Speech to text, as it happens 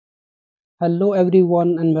Hello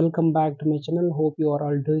everyone and welcome back to my channel. Hope you are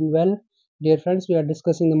all doing well. Dear friends, we are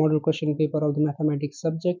discussing the model question paper of the mathematics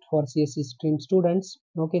subject for CSE stream students.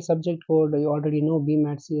 Okay, subject code you already know,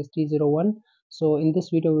 BMATCS301. So in this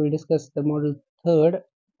video we will discuss the model third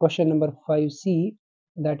question number 5C,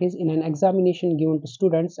 that is, in an examination given to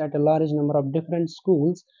students at a large number of different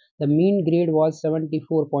schools, the mean grade was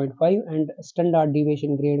 74.5 and standard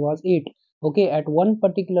deviation grade was 8. Okay, at one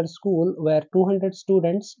particular school where 200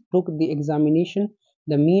 students took the examination,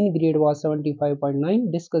 the mean grade was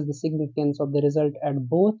 75.9. Discuss the significance of the result at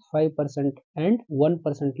both 5% and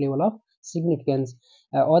 1% level of significance.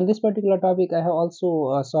 On this particular topic, I have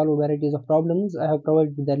also solved varieties of problems. I have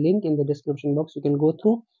provided the link in the description box. You can go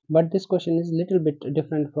through, but this question is little bit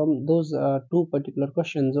different from those two particular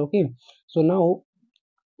questions. Okay, so now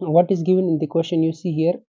what is given in the question, you see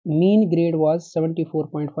here, mean grade was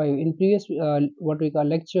 74.5. In previous what we call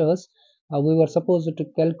lectures, we were supposed to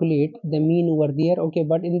calculate the mean over there. Okay,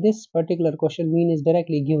 but in this particular question mean is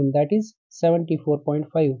directly given, that is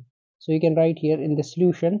 74.5. so you can write here in the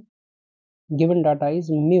solution, given data is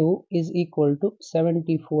mu is equal to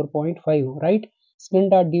 74.5, right?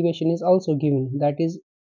 Standard deviation is also given, that is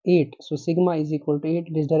 8, so sigma is equal to 8.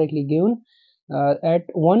 It is directly given at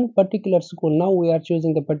one particular school. Now we are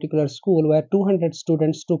choosing the particular school where 200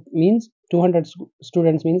 students took, means 200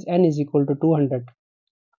 students means n is equal to 200,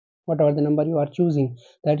 whatever the number you are choosing,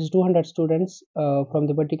 that is 200 students from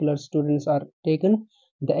the particular students are taken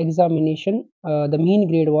the examination. The mean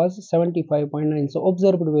grade was 75.9, so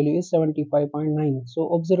observed value is 75.9.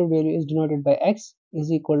 so observed value is denoted by x is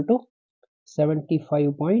equal to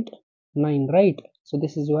 75.9, right? So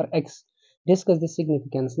this is your x. Discuss the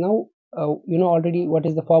significance. Now you know already what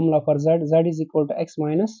is the formula for z. Z is equal to x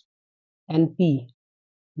minus np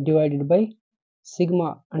divided by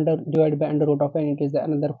sigma divided by under root of n. It is the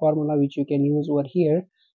another formula which you can use over here,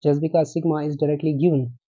 just because sigma is directly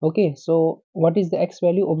given. Okay, so what is the x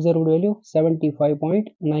value? Observed value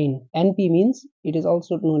 75.9. np means it is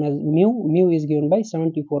also known as mu. Mu is given by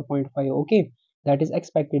 74.5. okay, that is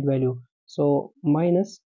expected value. So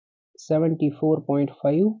minus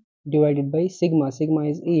 74.5 divided by sigma. Sigma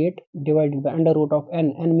is 8 divided by under root of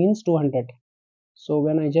n. N means 200. So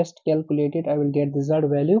when I just calculate it, I will get the z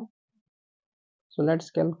value. So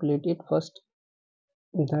let's calculate it first.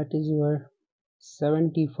 That is your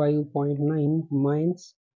 75.9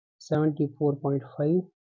 minus 74.5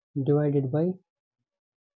 divided by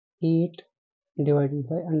 8 divided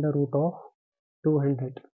by under root of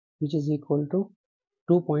 200, which is equal to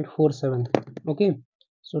 2.47. okay,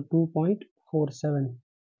 so 2.47.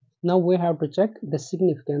 now we have to check the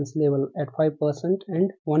significance level at 5%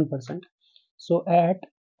 and 1%. so at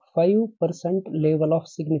 5% level of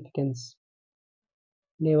significance,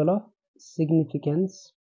 you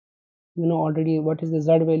know already what is the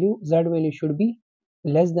z value. Z value should be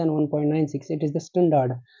less than 1.96. it is the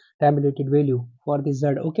standard tabulated value for the z.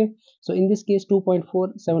 okay, so in this case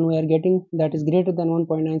 2.47 we are getting, that is greater than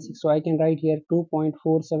 1.96. so I can write here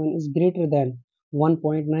 2.47 is greater than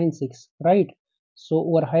 1.96, right? so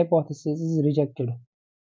our hypothesis is rejected.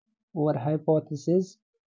 Our hypothesis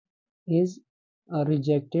is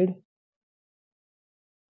rejected,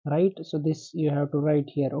 right? so this you have to write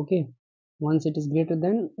here. okay, once it is greater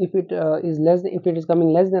than, if it is less, if it is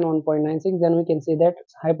coming less than 1.96, then we can say that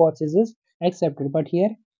hypothesis is accepted, but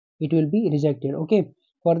here it will be rejected. okay,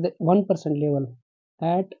 for the 1% level,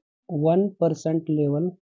 at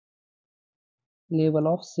 1% level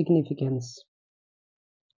of significance,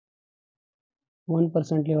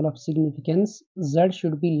 1% level of significance, z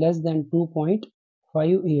should be less than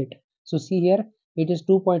 2.58. so see here, it is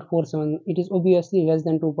 2.47. it is obviously less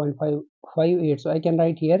than 2.558. so I can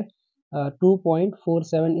write here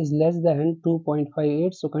 2.47 is less than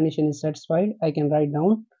 2.58. so condition is satisfied. I can write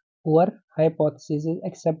down our hypothesis is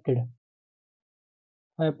accepted.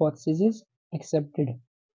 Hypothesis is accepted.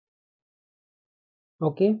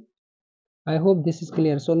 okay, I hope this is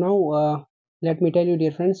clear. so now let me tell you,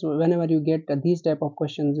 dear friends, whenever you get these type of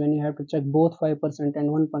questions, when you have to check both 5%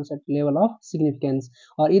 and 1% level of significance,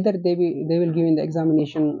 or either they will give in the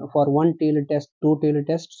examination for one tailor test, two tailor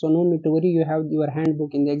test, so no need to worry, you have your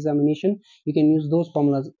handbook in the examination, you can use those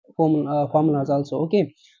formulas also.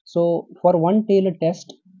 okay, so for one tailor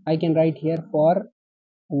test I can write here, for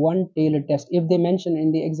one tailor test, if they mention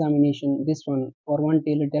in the examination this one, for one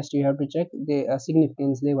tailor test you have to check the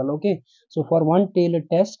significance level. okay, so for one tailor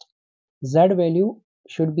test, z value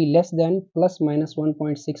should be less than plus minus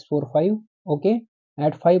 1.645. okay,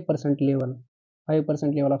 at 5% level,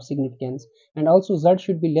 5% level of significance, and also z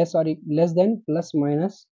should be less or less than plus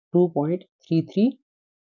minus 2.33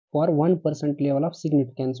 for 1% level of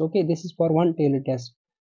significance. okay, this is for one tailor test.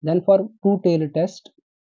 Then for two-tailed test,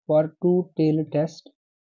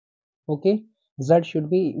 okay, z should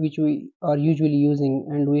be, which we are usually using,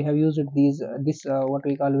 and we have used this what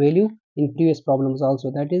we call value in previous problems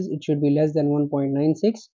also, that is it should be less than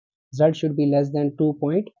 1.96, z should be less than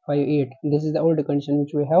 2.58. This is the old condition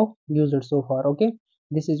which we have used so far. Okay,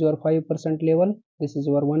 this is your 5% level, this is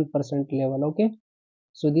your 1% level. Okay,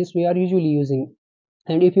 so this we are usually using.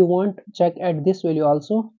 And if you want check at this value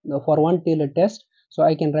also, for one tailor test, so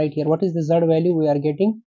I can write here what is the z value we are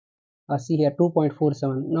getting. See here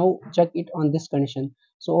 2.47. Now check it on this condition.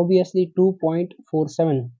 So obviously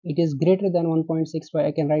 2.47, it is greater than 1.65.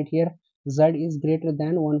 I can write here z is greater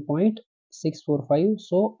than 1.645.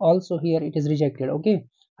 so also here it is rejected. Okay,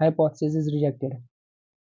 hypothesis is rejected,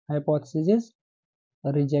 hypothesis is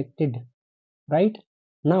rejected, right?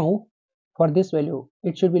 Now for this value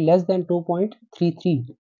it should be less than 2.33.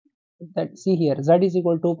 That, see here z is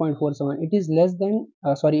equal to 2.47, it is less than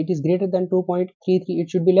sorry, it is greater than 2.33. It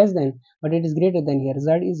should be less than, but it is greater than. Here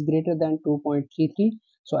z is greater than 2.33,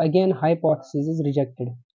 so again hypothesis is rejected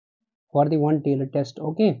for the one tailor test.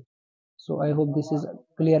 Okay, so I hope this is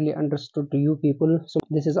clearly understood to you people. So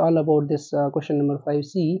this is all about this question number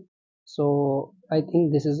 5c. So I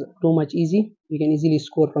think this is too much easy, we can easily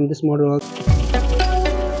score from this model also.